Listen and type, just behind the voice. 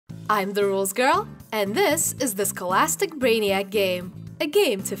I'm the Rules Girl, and this is the Scholastic Brainiac Game, a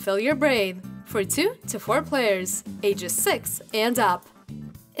game to fill your brain, for 2 to 4 players, ages 6 and up.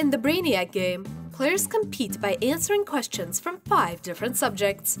 In the Brainiac Game, players compete by answering questions from 5 different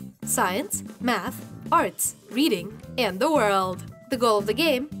subjects: science, math, arts, reading, and the world. The goal of the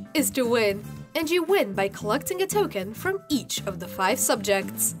game is to win, and you win by collecting a token from each of the 5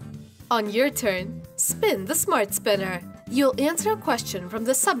 subjects. On your turn, spin the smart spinner. You'll answer a question from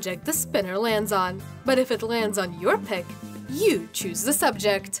the subject the spinner lands on, but if it lands on your pick, you choose the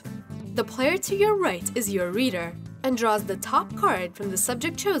subject. The player to your right is your reader and draws the top card from the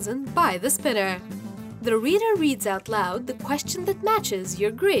subject chosen by the spinner. The reader reads out loud the question that matches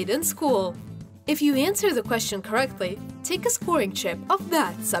your grade in school. If you answer the question correctly, take a scoring chip of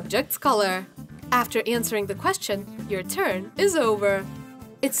that subject's color. After answering the question, your turn is over.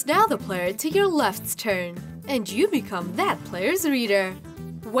 It's now the player to your left's turn, and you become that player's reader.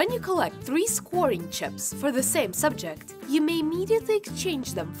 When you collect 3 scoring chips for the same subject, you may immediately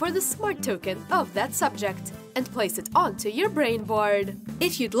exchange them for the smart token of that subject and place it onto your brain board.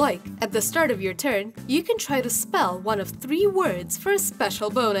 If you'd like, at the start of your turn, you can try to spell one of 3 words for a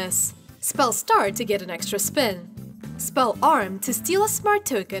special bonus. Spell star to get an extra spin. Spell arm to steal a smart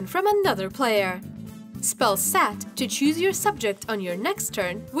token from another player. Spell sat to choose your subject on your next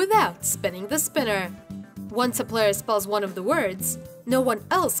turn without spinning the spinner. Once a player spells one of the words, no one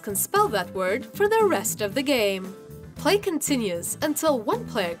else can spell that word for the rest of the game. Play continues until one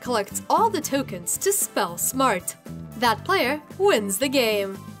player collects all the tokens to spell smart. That player wins the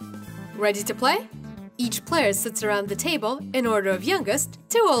game. Ready to play? Each player sits around the table in order of youngest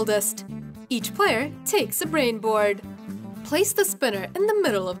to oldest. Each player takes a brain board. Place the spinner in the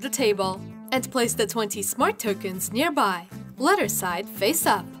middle of the table and place the 20 smart tokens nearby, letter side face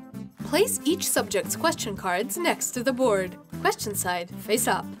up. Place each subject's question cards next to the board, question side face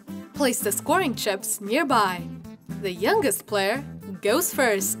up. Place the scoring chips nearby. The youngest player goes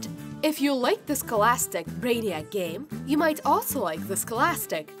first. If you like the Scholastic Brainiac Game, you might also like the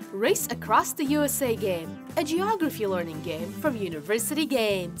Scholastic Race Across the USA game, a geography learning game from University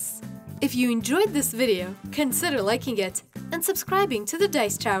Games. If you enjoyed this video, consider liking it and subscribing to the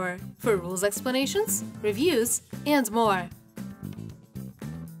Dice Tower for rules explanations, reviews, and more.